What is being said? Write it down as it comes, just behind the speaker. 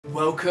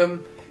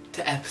Welcome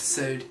to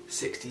episode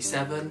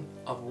 67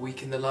 of A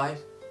Week in the Life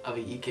of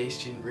a UK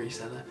student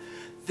reseller.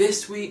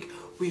 This week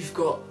we've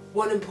got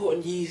one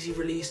important Yeezy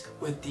release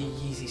with the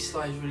Yeezy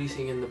Slides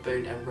releasing in the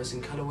bone and resin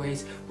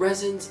colourways.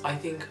 Resins I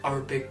think are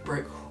a big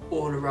brick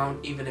all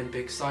around, even in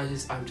big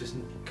sizes. I'm just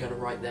going to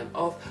write them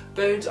off.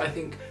 Bones I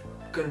think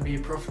going to be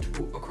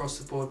profitable across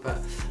the board, but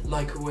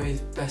like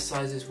always, best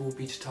sizes will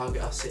be to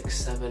target our 6,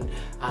 7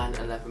 and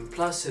 11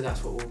 plus, so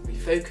that's what we'll be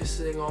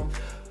focusing on.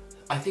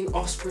 I think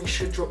Offspring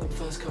should drop them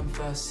first come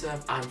first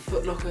serve, and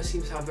Foot Locker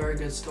seems to have very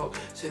good stock,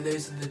 so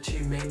those are the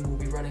two main we'll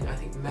be running. I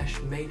think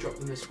Mesh may drop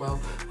them as well.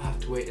 We'll have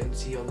to wait and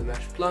see on the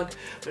Mesh plug,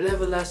 but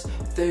nevertheless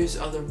those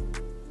are the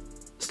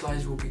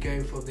slides we'll be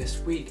going for this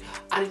week.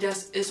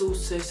 Adidas is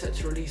also set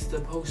to release the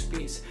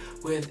Pulsebeats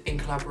in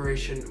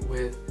collaboration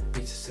with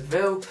Peter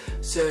Saville,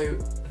 so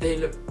they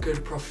look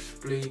good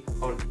profitably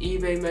on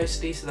eBay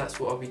mostly, so that's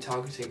what I'll be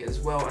targeting as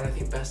well. And I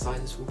think best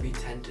sizes will be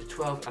 10 to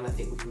 12, and I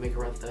think we can make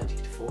around 30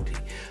 to 40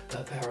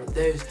 per pair of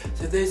those.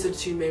 So those are the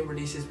two main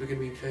releases we're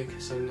going to be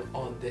focusing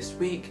on this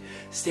week.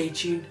 Stay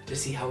tuned to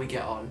see how we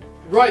get on.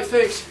 Right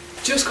folks,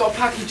 just got a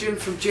package in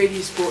from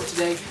JD Sport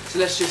today, so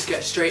let's just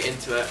get straight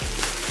into it.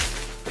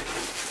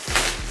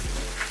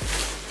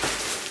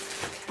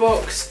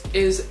 Box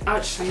is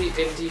actually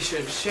in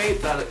decent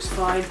shape, that looks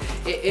fine.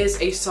 It is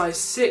a size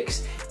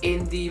 6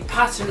 in the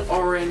pattern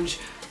orange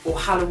or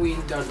Halloween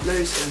Dunk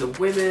Lows in the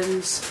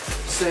women's.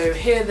 So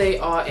here they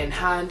are in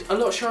hand, a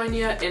lot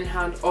shinier in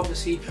hand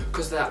obviously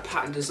because of that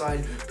pattern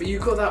design, but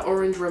you've got that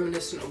orange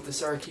reminiscent of the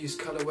Syracuse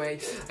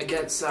colourway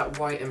against that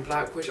white and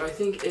black, which I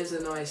think is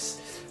a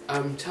nice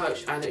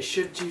touch, and it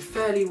should do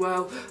fairly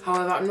well.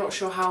 However, I'm not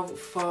sure how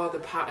far the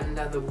pattern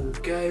leather will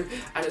go,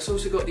 and it's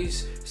also got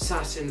these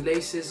satin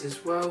laces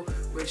as well,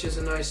 which is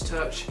a nice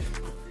touch.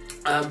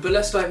 But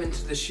let's dive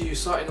into the shoe,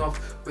 starting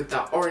off with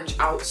that orange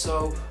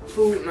outsole,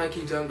 full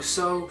Nike Dunk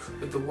sole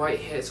with the white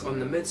hits on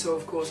the midsole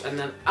of course, and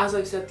then as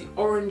I said, the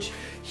orange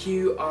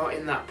hue are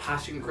in that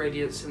pattern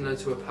gradient similar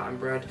to a pattern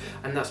bread,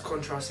 and that's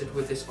contrasted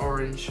with this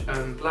orange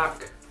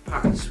black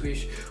pattern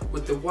swoosh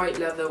with the white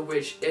leather,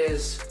 which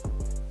is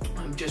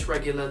just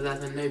regular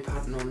leather, no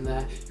pattern on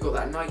there. You've got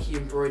that Nike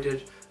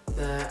embroidered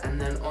there,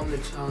 and then on the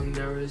tongue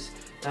there is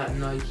that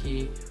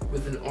Nike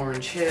with an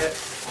orange here.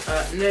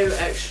 No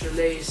extra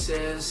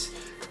laces,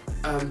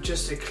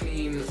 just a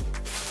clean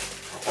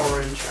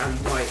orange and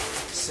white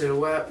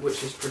silhouette,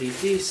 which is pretty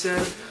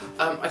decent.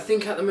 I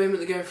think at the moment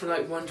they're going for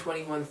like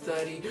 120,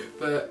 130,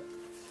 but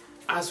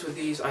as with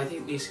these, I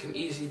think these can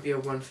easily be a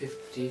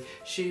 150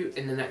 shoe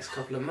in the next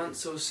couple of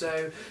months or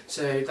so.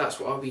 So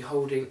that's what I'll be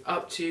holding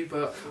up to,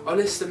 but I'll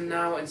list them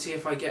now and see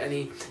if I get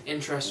any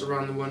interest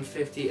around the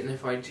 150, and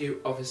if I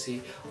do,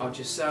 obviously I'll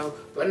just sell.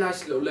 But a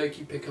nice little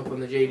low-key pickup on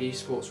the JD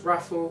Sports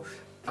raffle,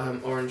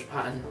 orange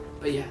pattern.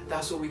 But yeah,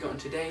 that's all we got on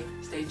today.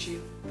 Stay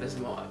tuned, there's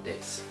more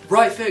updates.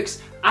 Right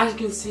folks, as you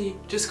can see,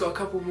 just got a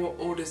couple more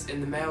orders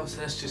in the mail, so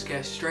let's just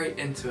get straight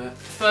into it.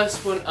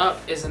 First one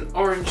up is an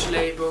orange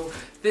label.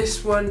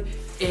 This one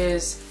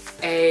is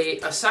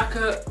a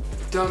Osaka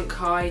Dunk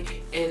High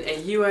in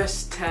a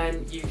US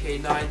 10,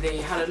 UK 9. They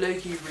had a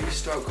low-key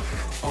restock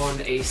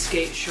on a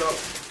skate shop,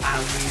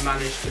 and we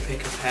managed to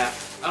pick a pair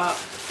up.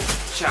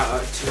 Shout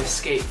out to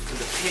Escape for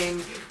the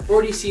ping.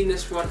 Already seen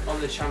this one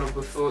on the channel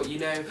before. You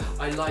know,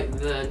 I like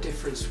the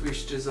different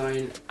swoosh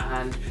design,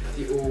 and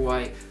the all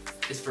white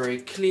is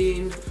very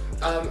clean.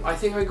 I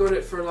think I got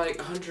it for like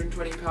 £120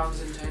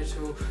 in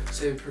total,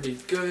 so pretty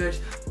good.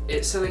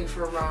 It's selling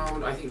for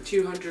around, I think,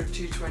 200,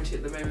 220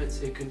 at the moment,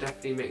 so you can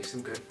definitely make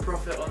some good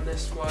profit on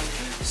this one.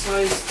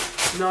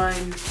 Size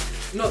 9,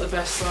 not the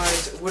best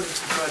size, would have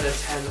preferred a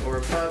 10 or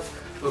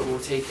above, but we'll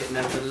take it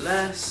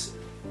nevertheless.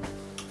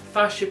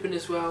 Fast shipping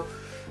as well.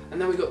 And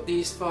then we got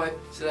these 5,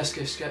 so let's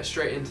just get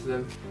straight into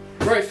them.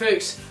 Right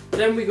folks,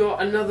 then we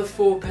got another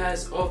 4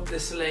 pairs of the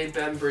Saville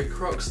Pulsebeat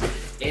Crocs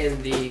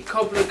in the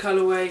cobbler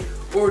colorway.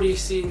 Already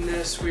seen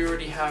this, we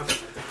already have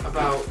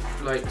about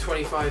like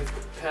 25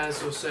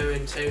 pairs or so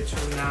in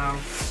total now,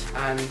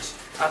 and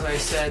as I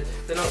said,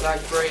 they're not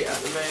that great at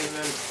the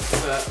moment,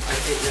 but I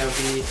think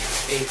they'll be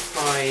a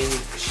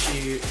fine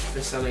shoe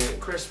for selling at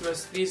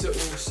Christmas. These are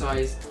all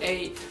size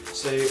 8,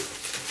 so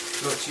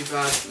not too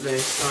bad, low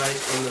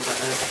size on the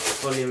better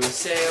volume of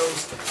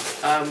sales.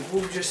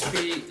 We'll just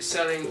be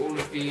selling all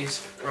of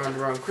these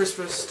around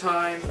Christmas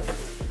time.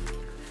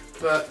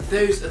 But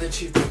those are the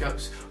 2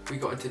 pickups we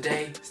got in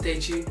today. Stay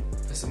tuned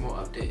for some more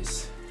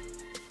updates.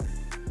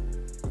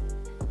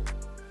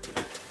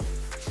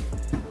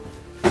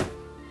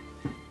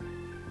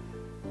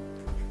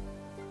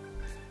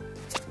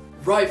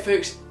 Right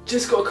folks,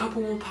 just got a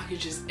couple more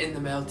packages in the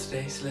mail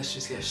today, so let's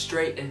just get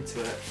straight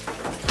into it.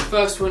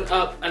 First one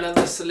up,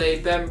 another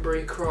Saville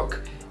Pulsebeat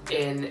Croc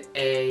in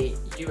a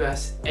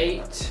US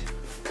 8.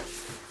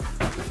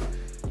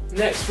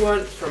 Next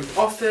one from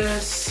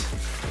Office,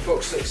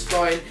 box looks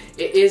fine.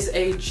 It is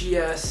a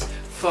GS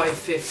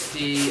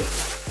 550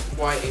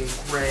 white and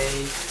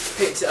grey.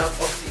 Picked it up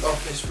off the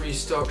office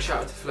restock.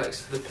 Shout out to Flex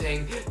for the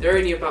ping. They're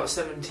only about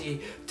 70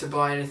 to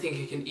buy, and I think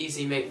you can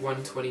easily make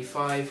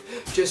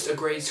 125. Just a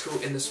grade school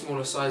in the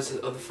smaller sizes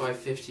of the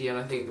 550, and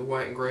I think the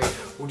white and grey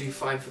will do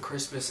fine for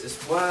Christmas as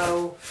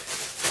well.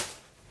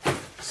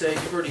 So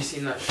you've already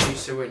seen that shoe,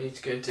 so we won't need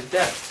to go into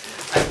depth.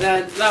 And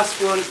then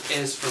last one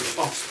is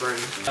from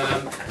Offspring.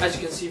 As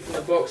you can see from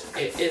the box,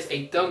 it is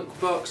a dunk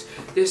box.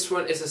 This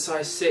one is a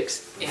size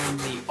 6 in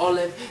the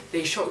olive.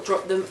 They shock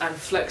dropped them and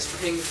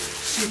Flex pinged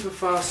super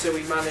fast, so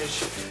we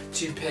managed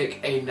to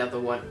pick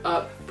another one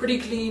up. Pretty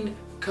clean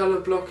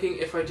colour blocking,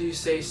 if I do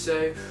say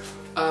so.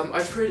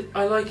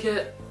 I like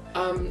it.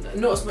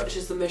 Not as much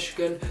as the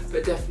Michigan,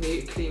 but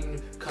definitely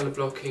clean colour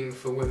blocking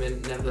for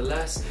women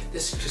nevertheless.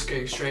 This is just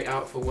going straight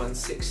out for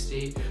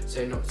 160,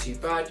 so not too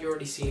bad. You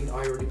already seen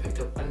I already picked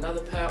up another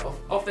pair of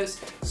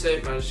Office,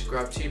 so managed to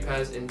grab 2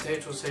 pairs in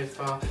total so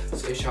far,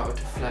 so shout out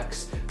to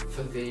Flex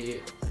for the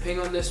ping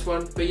on this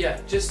one. But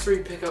yeah, just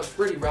 3 pickups,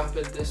 really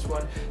rapid this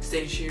one.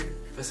 Stay tuned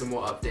for some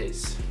more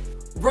updates.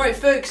 Right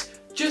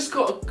folks, just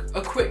got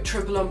a quick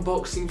triple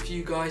unboxing for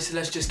you guys, so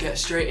let's just get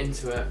straight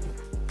into it.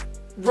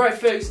 Right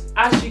folks,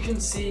 as you can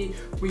see,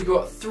 we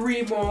got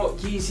 3 more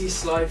Yeezy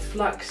Slide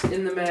Flats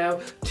in the mail,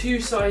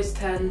 2 size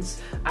 10s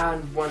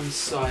and 1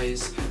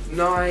 size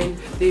 9.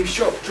 They've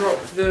shop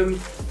dropped them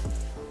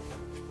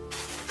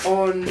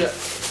on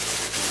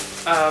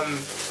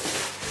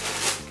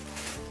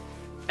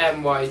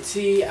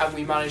MYT, and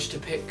we managed to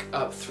pick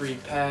up 3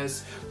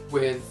 pairs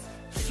with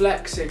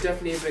Flex, so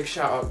definitely a big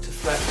shout out to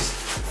Flex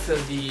for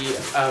the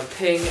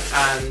ping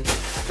and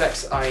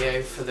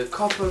FlareAIO for the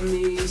cop on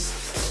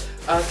these.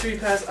 3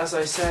 pairs, as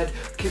I said,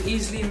 can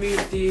easily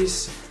move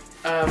these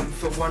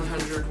for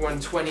 100,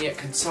 120 at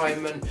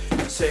consignment,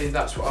 so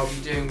that's what I'll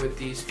be doing with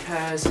these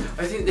pairs.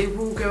 I think they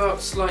will go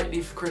up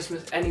slightly for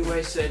Christmas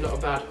anyway, so not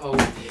a bad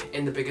hold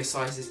in the bigger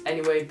sizes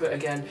anyway, but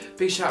again,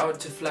 big shout out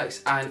to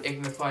Flex and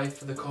Ignify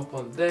for the cop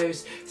on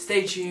those.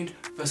 Stay tuned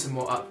for some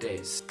more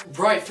updates.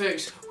 Right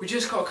folks, we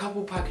just got a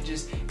couple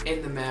packages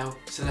in the mail,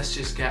 so let's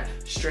just get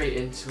straight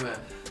into it.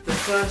 The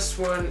first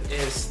one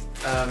is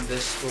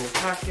this small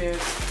package.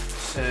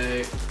 So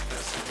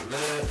let's have a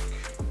look.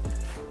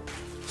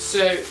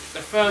 So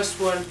the first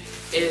one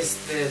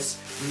is this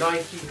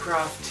Nike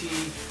craft tee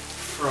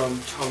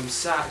from Tom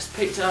Sachs.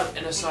 Picked it up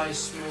in a size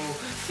small.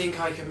 Think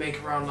I can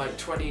make around like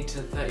 20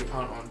 to 30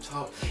 pound on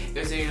top. It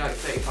was only like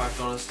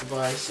 $35 to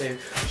buy, so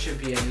should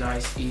be a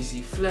nice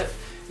easy flip.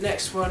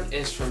 Next one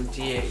is from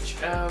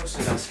DHL,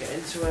 so let's get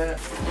into it.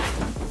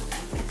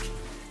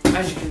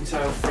 As you can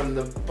tell from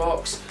the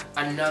box,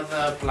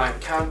 another blank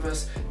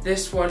canvas.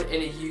 This one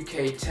in a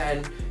UK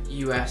 10,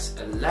 US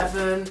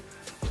 11,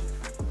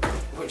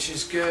 which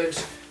is good.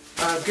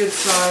 Good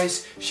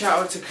size. Shout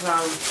out to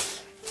Clown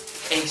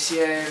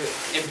ACO,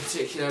 in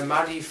particular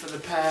Maddie for the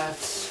pair.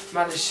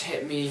 Managed to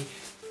hit me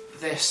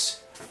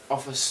this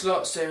off a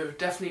slot, so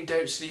definitely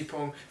don't sleep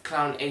on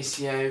Clown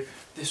ACO.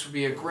 This will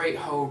be a great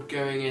hold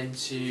going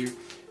into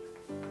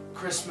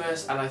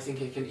Christmas, and I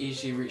think it can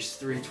easily reach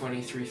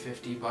 320,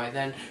 350 by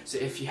then. So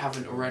if you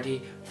haven't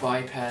already,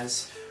 buy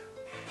pairs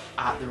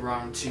at the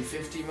round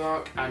 250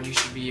 mark, and you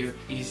should be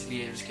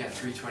easily able to get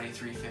 320,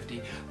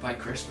 350 by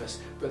Christmas.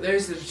 But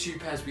those are the 2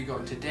 pairs we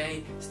got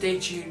today. Stay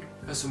tuned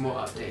for some more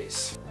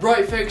updates.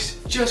 Right folks,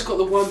 just got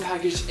the 1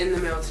 package in the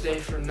mail today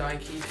from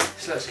Nike,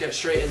 so let's get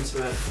straight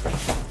into it.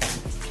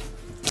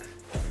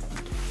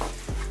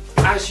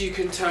 As you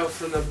can tell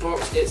from the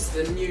box, it's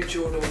the new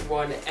Jordan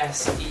 1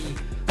 SE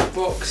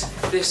box.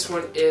 This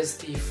one is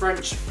the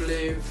French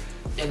blue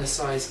in a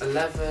size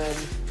 11,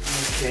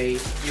 UK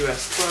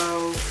US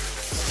 12.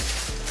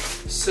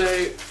 So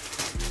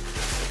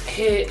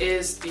here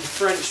is the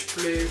French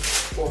blue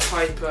or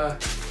Hyper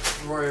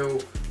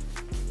Royal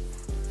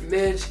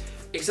mid,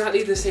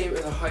 exactly the same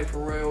as a Hyper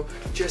Royal,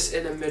 just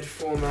in a mid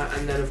format,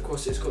 and then of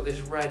course it's got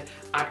this red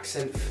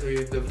accent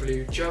through the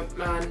blue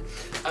Jumpman.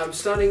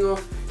 Starting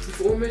off,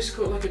 we've almost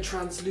got like a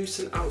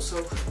translucent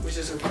outsole, which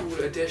is a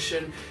cool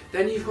addition.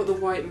 Then you've got the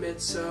white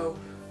midsole,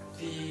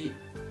 the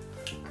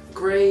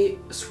grey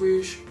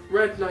swoosh,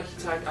 red Nike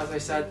tag as I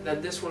said.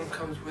 Then this one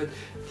comes with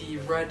the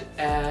red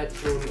Air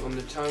Jordan on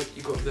the tongue.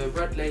 You've got the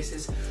red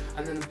laces,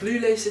 and then the blue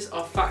laces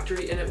are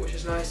factory in it, which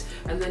is nice.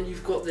 And then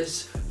you've got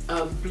this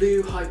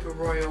blue Hyper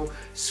Royal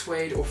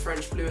suede, or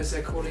French blue as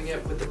they're calling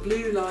it, with the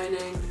blue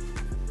lining.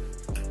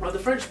 Well, the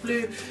French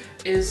blue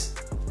is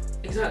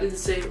exactly the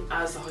same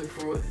as the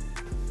Hyper Royal,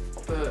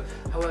 but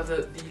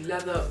however the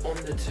leather on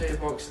the toe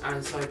box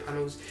and side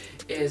panels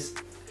is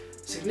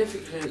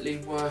significantly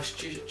worse,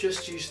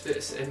 just due to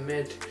this in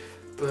mid,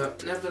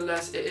 but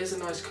nevertheless it is a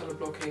nice colour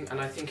blocking,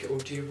 and I think it will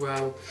do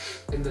well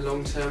in the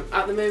long term.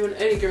 At the moment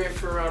only going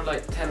for around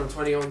like 10 or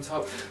 20 on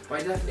top,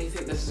 but I definitely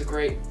think this is a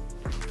great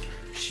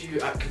shoe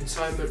at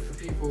consignment for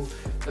people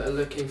that are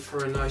looking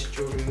for a nice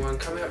Jordan 1.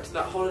 Coming up to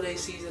that holiday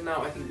season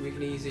now, I think we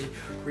can easily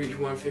reach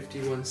 150,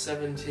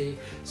 170,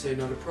 so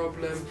not a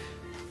problem.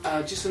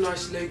 Just a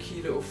nice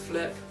low-key little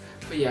flip.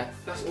 But yeah,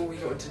 that's all we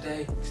got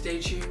today.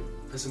 Stay tuned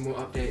for some more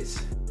updates.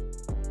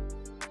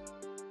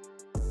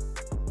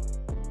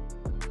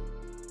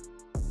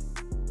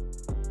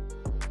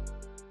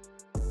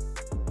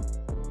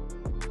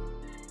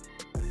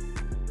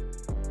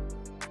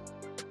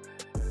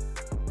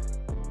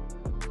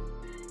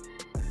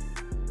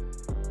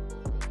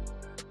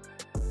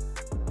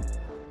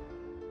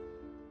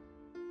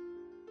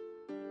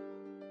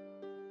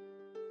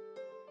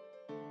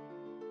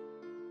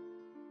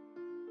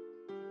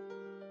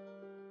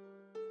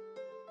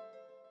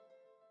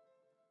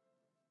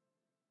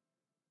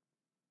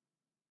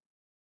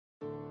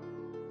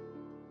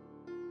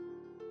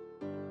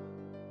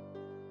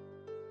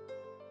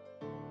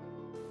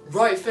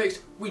 Right folks,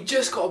 we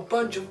just got a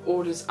bunch of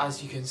orders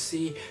as you can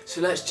see,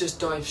 so let's just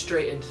dive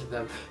straight into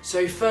them.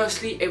 So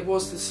firstly, it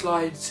was the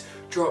slides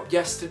drop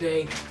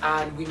yesterday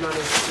and we managed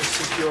to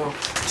secure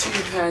 2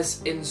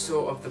 pairs in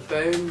store of the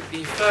Bone.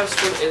 The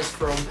first one is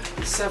from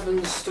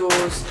 7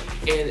 stores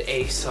in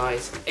a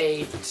size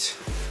 8.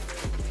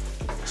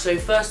 So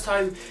first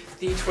time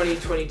the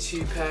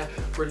 2022 pair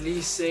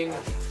releasing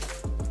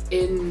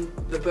in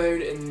the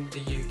Bone in the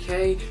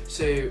UK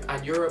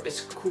and Europe.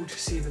 It's cool to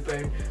see the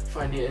Bone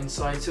finally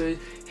inside. So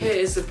here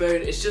is the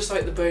Bone. It's just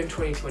like the Bone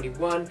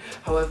 2021,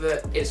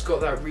 however it's got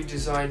that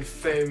redesigned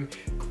foam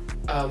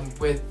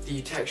with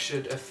the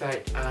textured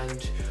effect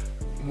and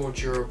more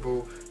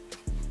durable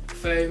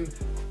foam.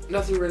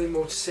 Nothing really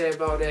more to say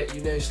about it.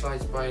 You know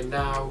slides by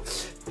now.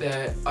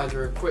 They're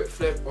either a quick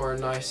flip or a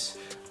nice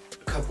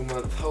couple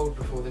month hold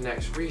before the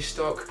next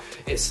restock.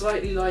 It's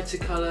slightly lighter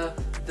colour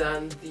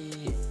than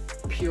the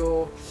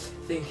pure. I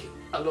think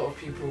a lot of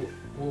people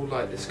will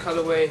like this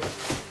colourway.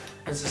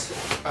 It's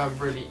a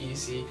really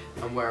easy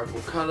and wearable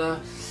colour.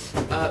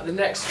 The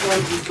next one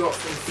we got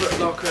from Foot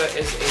Locker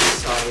is a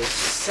size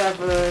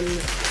 7.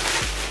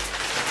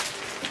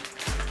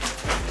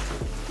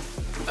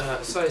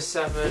 Size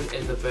 7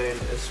 in the Bone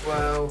as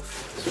well.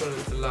 It's one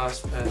of the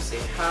last pairs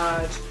they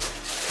had.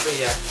 But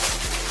yeah,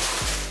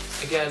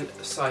 again,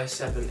 size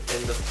 7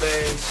 in the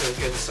Bone, so a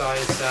good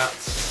size that.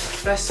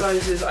 Best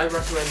sizes I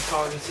recommend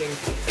targeting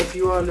if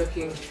you are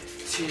looking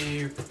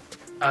to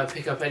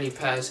pick up any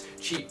pairs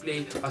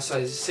cheaply are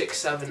sizes 6,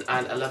 7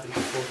 and 11 to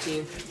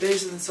 14.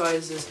 Those are the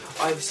sizes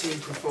I've seen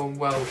perform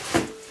well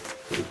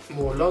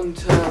more long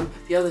term.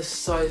 The other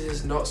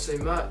sizes not so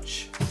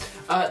much.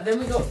 Then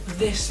we got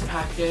this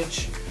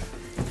package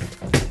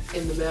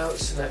in the mail,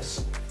 so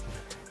let's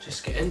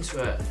just get into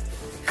it.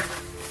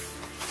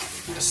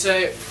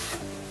 So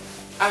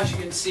as you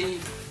can see,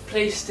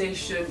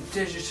 PlayStation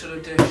Digital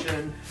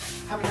Edition.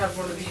 Haven't had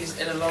one of these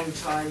in a long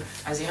time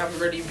as they haven't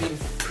really been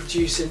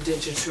producing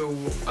digital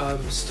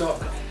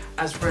stock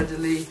as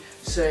readily,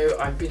 so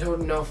I've been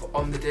holding off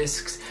on the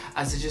discs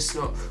as they're just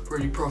not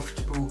really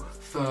profitable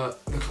for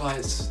the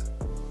clients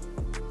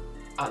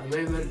at the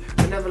moment.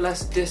 But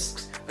nevertheless,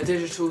 discs and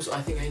digitals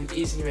I think I can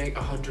easily make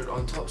 100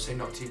 on top, so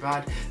not too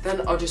bad.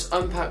 Then I'll just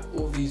unpack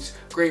all these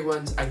grey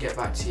ones and get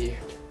back to you.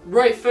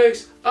 Right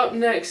folks, up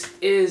next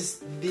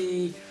is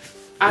the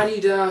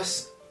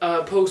Adidas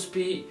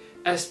Pulsebeat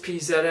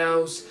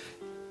SPZLs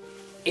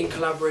in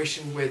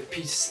collaboration with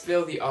Peter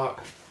Saville, the art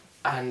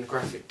director and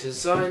graphic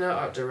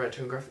designer.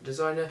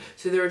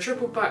 So they're a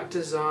triple back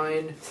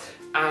design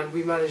and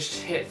we managed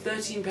to hit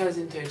 13 pairs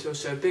in total,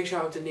 so a big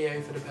shout out to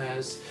Neo for the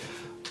pairs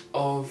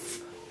of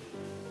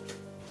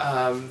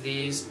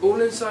these,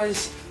 all in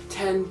size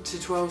 10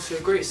 to 12, so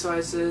great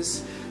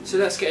sizes. So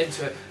let's get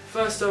into it.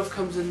 First off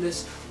comes in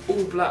this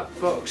all black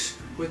box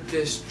with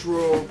this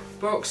drawer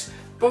box.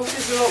 Box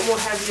is a lot more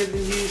heavier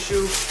than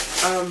usual,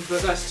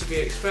 but that's to be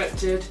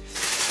expected.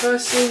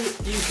 First thing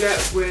you get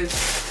with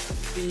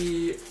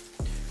the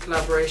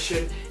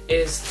collaboration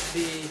is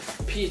the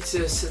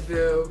Peter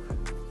Saville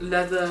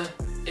leather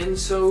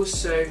insoles.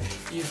 So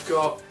you've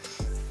got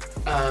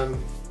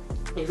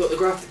the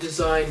graphic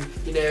design,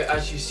 you know,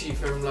 as you see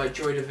from like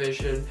Joy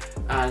Division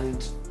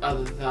and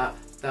other than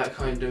that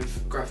kind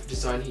of graphic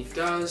design he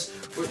does,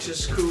 which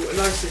is cool, a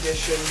nice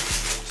addition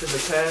to the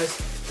pairs.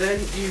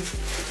 Then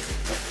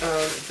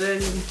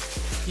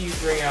you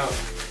bring out the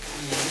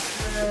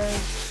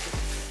pairs.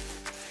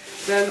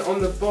 Then on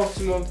the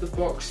bottom of the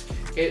box,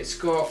 it's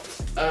got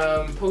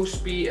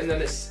Pulsebeat, and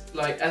then it's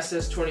like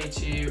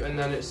SS22, and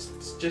then it's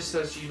just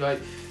says you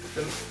like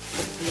the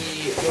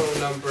model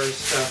number and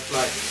stuff,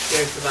 like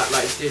go for that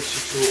like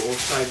digital or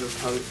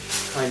cyberpunk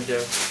kind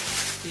of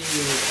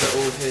theme that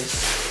all his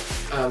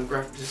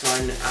graphic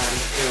design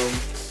and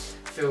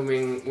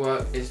filming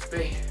work is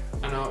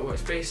and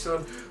artwork's based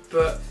on.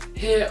 But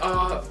here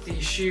are the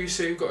shoes.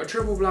 So you've got a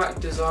triple black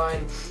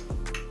design,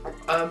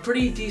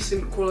 pretty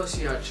decent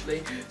quality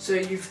actually. So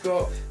you've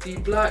got the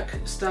black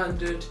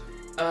standard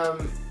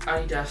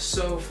Adidas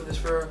sole for this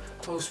for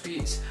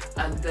Pulsebeats,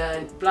 and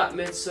then black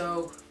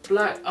midsole,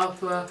 black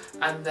upper,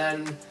 and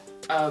then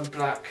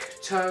black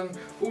tongue,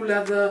 all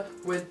leather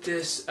with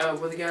this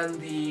with again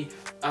the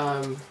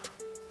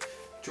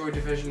Joy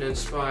Division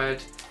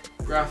inspired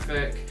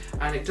graphic,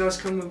 and it does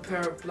come with a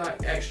pair of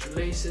black extra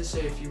laces, so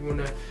if you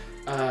want to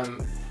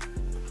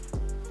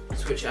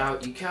switch it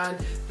out you can.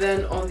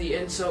 Then on the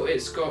insole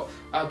it's got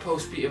a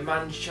Pulsebeat of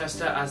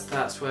Manchester, as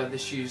that's where the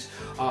shoes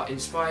are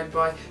inspired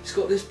by. It's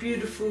got this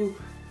beautiful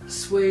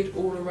suede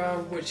all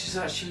around, which is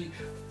actually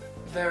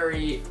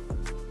very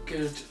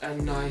good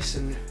and nice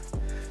and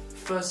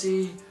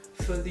fuzzy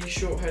for the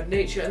short haired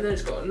nature, and then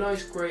it's got a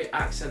nice grey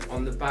accent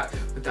on the back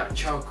with that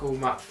charcoal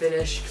matte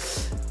finish.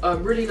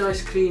 Really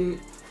nice clean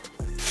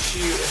shoe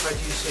if I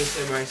do say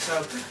so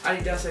myself.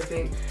 Adidas I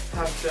think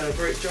have done a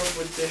great job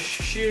with this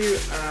shoe,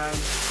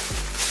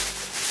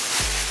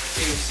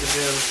 Peter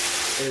Saville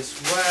as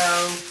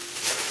well.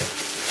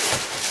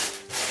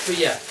 But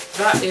yeah,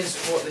 that is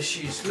what the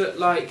shoes look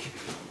like.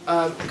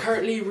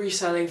 Currently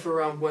reselling for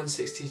around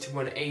 160 to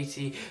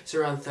 180, so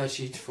around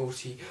 30 to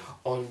 40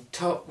 on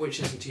top, which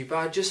isn't too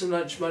bad. Just some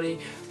lunch money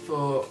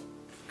for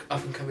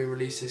up and coming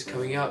releases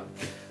coming up.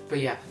 But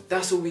yeah,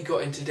 that's all we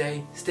got in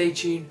today. Stay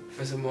tuned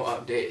for some more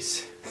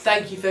updates.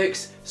 Thank you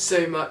folks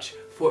so much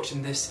for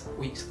watching this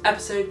week's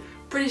episode.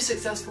 Pretty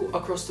successful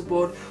across the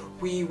board.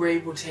 We were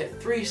able to hit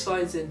 3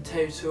 slides in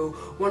total,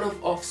 one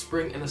of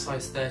Offspring in a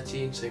size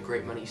 13, so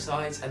great money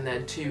size, and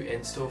then 2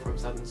 in store from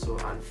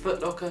cybersole and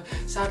Foot Locker.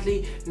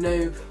 Sadly,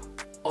 no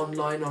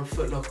online on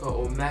Foot Locker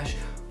or Mesh.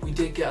 We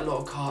did get a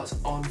lot of carts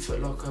on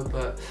Foot Locker,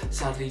 but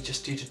sadly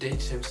just due to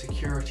data term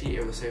security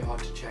it was so hard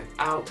to check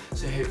out,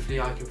 so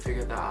hopefully I can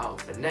figure that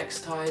out for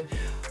next time.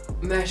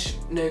 Mesh,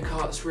 no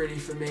carts really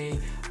for me.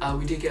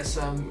 We did get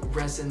some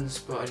resins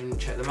but I didn't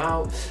check them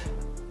out.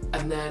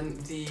 And then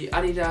the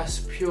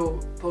Adidas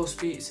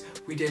Pulsebeats,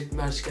 we did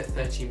manage to get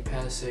 13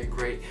 pairs, so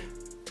great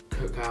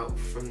cookout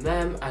from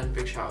them, and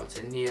big shout out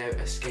to Neo,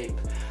 Escape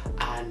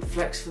and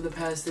Flex for the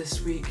pairs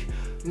this week.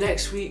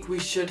 Next week we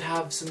should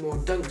have some more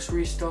Dunks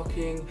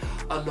restocking,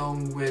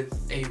 along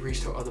with a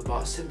restock of the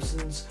Bart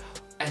Simpsons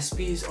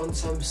SBs on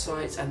some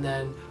sites, and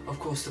then of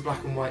course the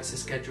black and whites are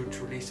scheduled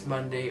to release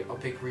Monday, a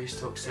big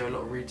restock, so a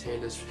lot of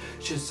retailers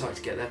should start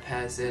to get their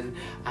pairs in,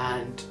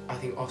 and I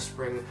think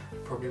Offspring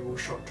probably will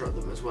shop drop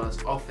them as well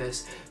as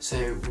Office,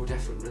 so we'll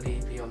definitely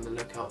be on the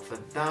lookout for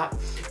that.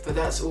 But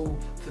that's all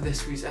for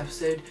this week's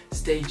episode.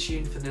 Stay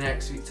tuned for the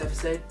next week's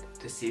episode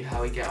to see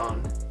how we get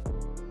on.